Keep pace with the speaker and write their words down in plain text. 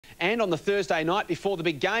And on the Thursday night before the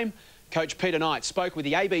big game, Coach Peter Knight spoke with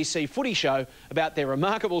the ABC Footy Show about their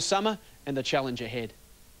remarkable summer and the challenge ahead.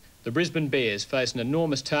 The Brisbane Bears face an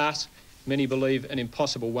enormous task, many believe an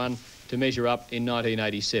impossible one, to measure up in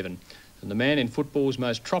 1987. And the man in football's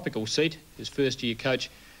most tropical seat is first-year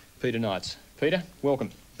coach Peter Knight. Peter,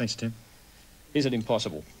 welcome. Thanks, Tim. Is it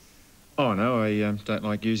impossible? Oh, no, I don't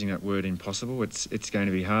like using that word impossible. It's going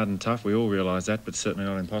to be hard and tough. We all realise that, but certainly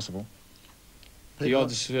not impossible. The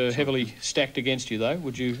odds are heavily stacked against you, though.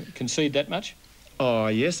 Would you concede that much? Oh,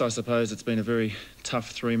 yes, I suppose it's been a very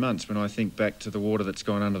tough 3 months. When I think back to the water that's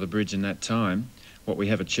gone under the bridge in that time, what we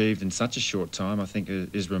have achieved in such a short time, I think,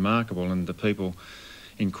 is remarkable, and the people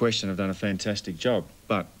in question have done a fantastic job.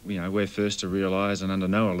 But, you know, we're first to realise, and under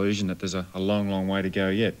no illusion, that there's a long, long way to go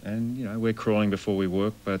yet. And, you know, we're crawling before we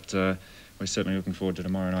walk, but we're certainly looking forward to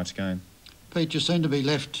tomorrow night's game. Pete, you seem to be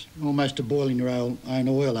left almost to boiling your own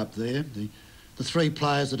oil up there. The 3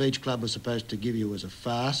 players that each club was supposed to give you was a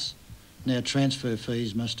farce. Now transfer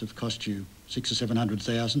fees must have cost you 600,000 or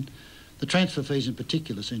 700,000. The transfer fees in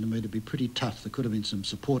particular seem to me to be pretty tough. There could have been some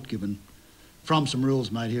support given from some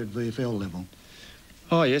rules made here at VFL level.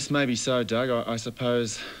 Oh, yes, maybe so, Doug. I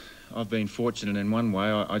suppose I've been fortunate in one way.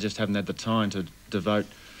 I just haven't had the time to devote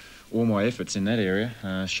all my efforts in that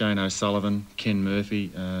area. Shane O'Sullivan, Ken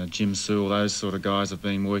Murphy, Jim Sewell, those sort of guys have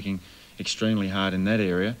been working extremely hard in that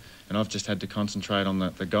area. And I've just had to concentrate on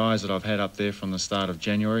the guys that I've had up there from the start of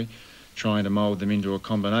January, trying to mould them into a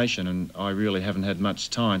combination, and I really haven't had much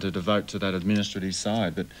time to devote to that administrative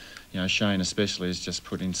side. But, you know, Shane especially has just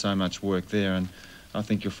put in so much work there, and I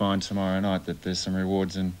think you'll find tomorrow night that there's some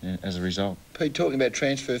rewards as a result. Pete, talking about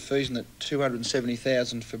transfer fees and that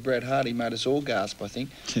 270,000 for Brad Hardy made us all gasp, I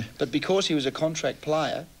think. Yeah. But because he was a contract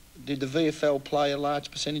player, did the VFL play a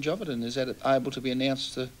large percentage of it, and is that able to be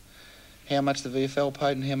announced to how much the VFL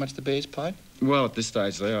paid and how much the Bears paid? Well, at this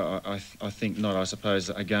stage, Leo, I think not. I suppose,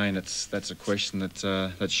 again, that's a question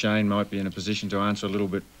that Shane might be in a position to answer a little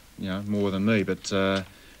bit, you know, more than me. But,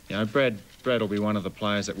 you know, Brad will be one of the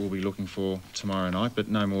players that we'll be looking for tomorrow night, but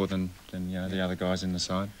no more than you know, the other guys in the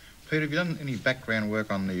side. Peter, have you done any background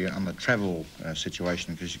work on the travel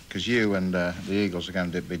situation? Because you and the Eagles are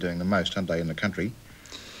going to be doing the most, aren't they, in the country?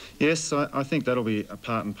 Yes, I think that'll be a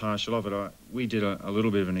part and parcel of it. We did a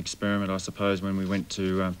little bit of an experiment, I suppose, when we went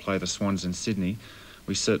to play the Swans in Sydney.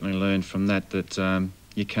 We certainly learned from that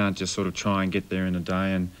you can't just sort of try and get there in a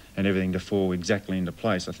day and everything to fall exactly into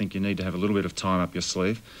place. I think you need to have a little bit of time up your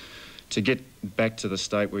sleeve to get back to the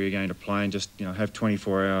state where you're going to play, and just, you know, have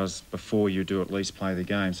 24 hours before you do at least play the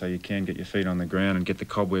game, so you can get your feet on the ground and get the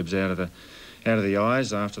cobwebs out of the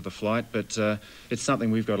eyes after the flight. But it's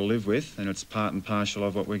something we've got to live with, and it's part and parcel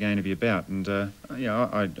of what we're going to be about. And you know,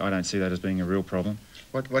 I don't see that as being a real problem.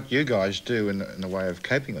 What you guys do in the way of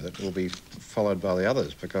coping with it will be followed by the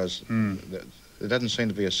others, because there doesn't seem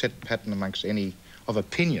to be a set pattern amongst any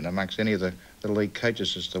opinion amongst any of the league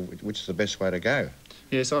coaches as to which is the best way to go.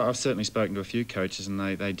 Yes, I've certainly spoken to a few coaches, and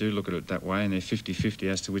they do look at it that way, and they're 50-50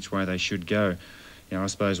 as to which way they should go. You know, I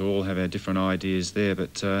suppose we all have our different ideas there,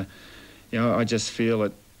 but you know, I just feel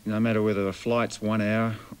that no matter whether the flight's 1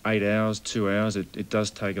 hour, 8 hours, 2 hours, it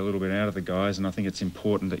does take a little bit out of the guys, and I think it's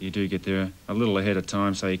important that you do get there a little ahead of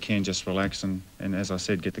time so you can just relax and as I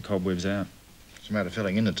said, get the cobwebs out. It's a matter of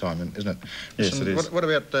filling in the time, isn't it? Yes, it is. What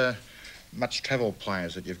about much travel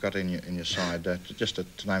players that you've got in your side? Just to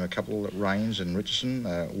name a couple, Rains and Richardson,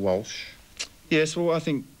 Walsh. Yes, well, I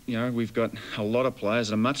think, you know, we've got a lot of players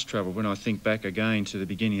that are much travel. When I think back again to the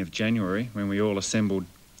beginning of January, when we all assembled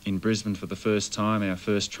in Brisbane for the first time, our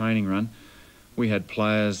first training run, we had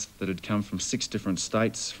players that had come from 6 different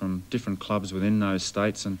states, from different clubs within those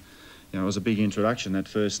states, and, you know, it was a big introduction that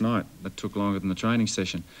first night that took longer than the training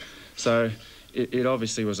session. So it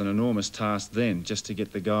obviously was an enormous task then, just to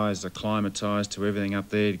get the guys acclimatised to everything up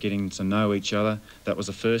there, getting to know each other. That was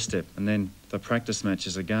the first step. And then the practice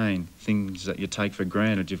matches, again, things that you take for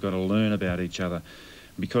granted, you've got to learn about each other.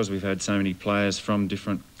 Because we've had so many players from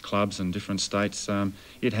different clubs and different states,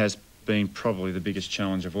 it has been probably the biggest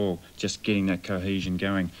challenge of all, just getting that cohesion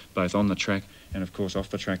going, both on the track and, of course, off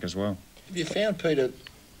the track as well. Have you found, Peter,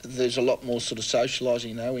 there's a lot more sort of socialising,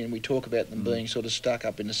 you know, when we talk about them being sort of stuck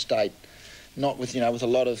up in the state, not with, you know, with a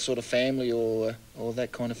lot of sort of family or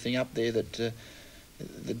that kind of thing up there, that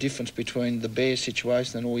the difference between the Bears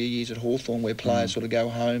situation and all your years at Hawthorn, where players sort of go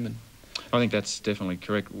home? And I think that's definitely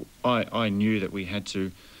correct. I knew that we had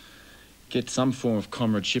to get some form of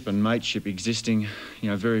comradeship and mateship existing, you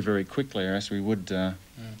know, very, very quickly, or else we would,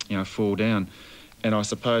 you know, fall down. And I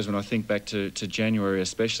suppose when I think back to January,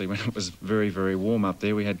 especially when it was very, very warm up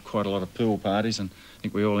there, we had quite a lot of pool parties, and I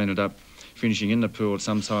think we all ended up finishing in the pool at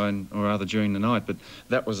some time or other during the night. But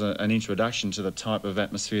that was an introduction to the type of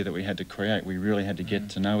atmosphere that we had to create. We really had to get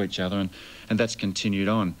to know each other, and that's continued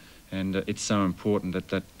on. And it's so important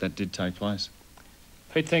that did take place.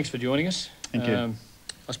 Pete, thanks for joining us. Thank you.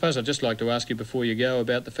 I suppose I'd just like to ask you before you go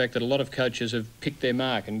about the fact that a lot of coaches have picked their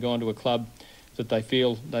mark and gone to a club that they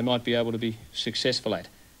feel they might be able to be successful at.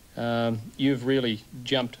 You've really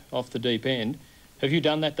jumped off the deep end. Have you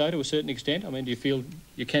done that, though, to a certain extent? I mean, do you feel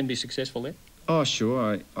you can be successful there? Oh,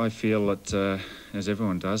 sure. I feel that, as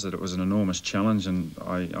everyone does, that it was an enormous challenge, and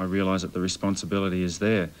I realise that the responsibility is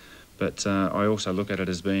there. But I also look at it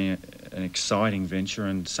as being an exciting venture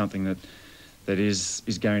and something that is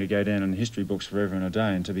going to go down in the history books forever and a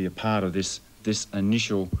day, and to be a part of this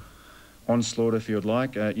initial onslaught, if you'd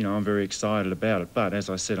like, you know, I'm very excited about it. But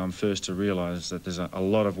as I said, I'm first to realise that there's a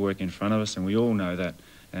lot of work in front of us, and we all know that.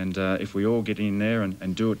 And if we all get in there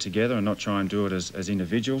and do it together and not try and do it as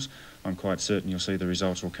individuals, I'm quite certain you'll see the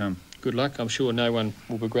results will come. Good luck. I'm sure no one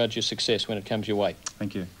will begrudge your success when it comes your way.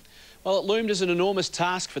 Thank you. Well, it loomed as an enormous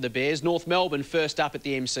task for the Bears. North Melbourne first up at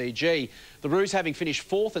the MCG. The Roos having finished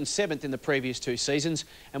 4th and 7th in the previous 2 seasons,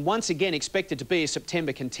 and once again expected to be a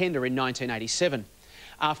September contender in 1987.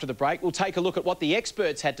 After the break, we'll take a look at what the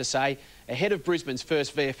experts had to say ahead of Brisbane's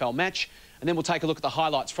first VFL match, and then we'll take a look at the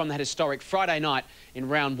highlights from that historic Friday night in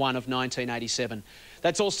round 1 of 1987.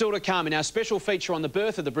 That's all still to come in our special feature on the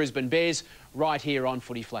birth of the Brisbane Bears, right here on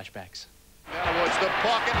Footy Flashbacks. Now towards the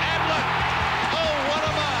pocket, Adler! Oh, what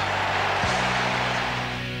a mark!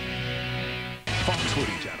 Fox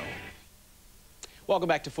Footy Channel. Welcome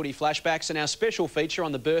back to Footy Flashbacks and our special feature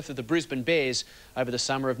on the birth of the Brisbane Bears over the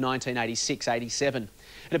summer of 1986-87. It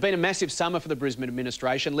had been a massive summer for the Brisbane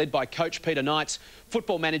administration, led by coach Peter Knights,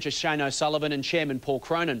 football manager Shane O'Sullivan and chairman Paul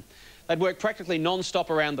Cronin. They'd worked practically non-stop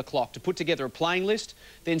around the clock to put together a playing list,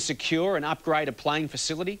 then secure and upgrade a playing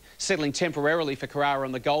facility, settling temporarily for Carrara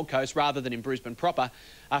on the Gold Coast rather than in Brisbane proper,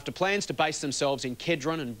 after plans to base themselves in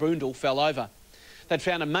Kedron and Boondall fell over. They'd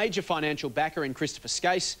found a major financial backer in Christopher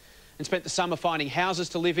Skase and spent the summer finding houses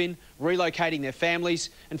to live in, relocating their families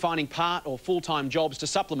and finding part or full-time jobs to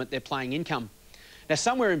supplement their playing income. Now,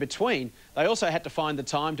 somewhere in between, they also had to find the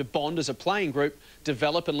time to bond as a playing group,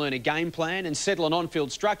 develop and learn a game plan and settle an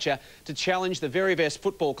on-field structure to challenge the very best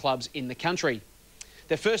football clubs in the country.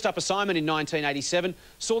 Their first up assignment in 1987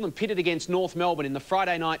 saw them pitted against North Melbourne in the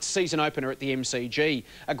Friday night season opener at the MCG,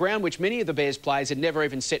 a ground which many of the Bears players had never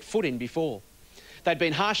even set foot in before. They'd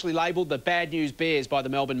been harshly labelled the Bad News Bears by the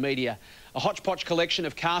Melbourne media, a hodgepodge collection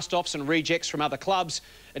of cast-offs and rejects from other clubs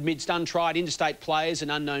amidst untried interstate players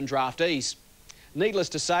and unknown draftees. Needless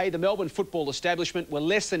to say, the Melbourne football establishment were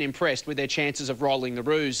less than impressed with their chances of rolling the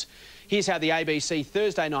Roos. Here's how the ABC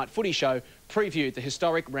Thursday Night Footy Show previewed the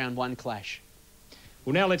historic Round 1 clash.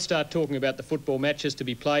 Well, now let's start talking about the football matches to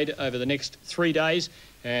be played over the next 3 days,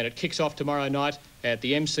 and it kicks off tomorrow night at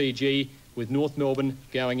the MCG with North Melbourne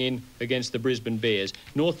going in against the Brisbane Bears.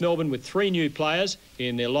 North Melbourne with 3 new players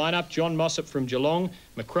in their lineup: John Mossop from Geelong,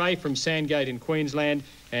 McRae from Sandgate in Queensland,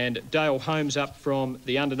 and Dale Holmes up from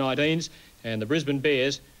the under-19s. And the Brisbane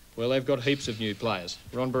Bears, well, they've got heaps of new players.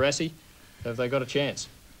 Ron Barassi, have they got a chance?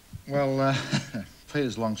 Well,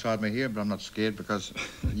 Peter's alongside me here, but I'm not scared because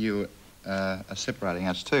you are separating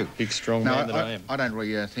us too. Big, strong man that I am. I don't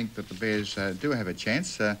really think that the Bears do have a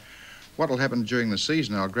chance. What will happen during the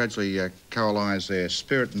season, they'll gradually coalise their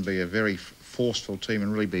spirit and be a very forceful team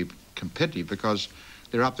and really be competitive, because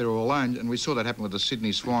they're up there all alone, and we saw that happen with the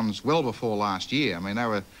Sydney Swans well before last year. I mean,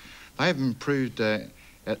 they haven't improved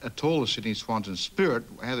at all, the Sydney Swans, in spirit.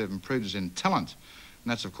 How they've improved is in talent.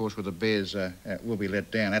 And that's, of course, where the Bears will be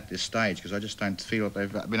let down at this stage, because I just don't feel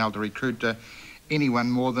that they've been able to recruit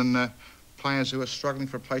anyone more than players who are struggling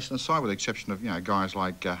for a place in the side, with the exception of, you know, guys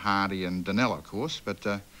like Hardy and Danella, of course. But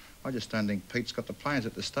I just don't think Pete's got the players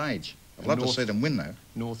at the stage. I'd love to see them win, though.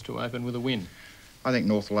 North to open with a win. I think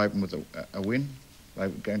North will open with a win.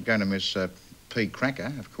 They're going to miss P.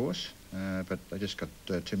 Cracker, of course. But they just got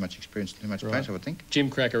too much experience and too much pace, I would think. Jim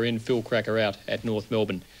Cracker in, Phil Cracker out at North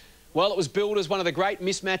Melbourne. Well, it was billed as one of the great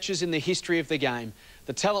mismatches in the history of the game.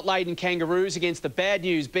 The talent-laden Kangaroos against the Bad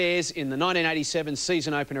News Bears in the 1987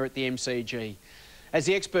 season opener at the MCG. As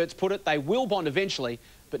the experts put it, they will bond eventually,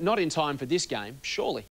 but not in time for this game, surely.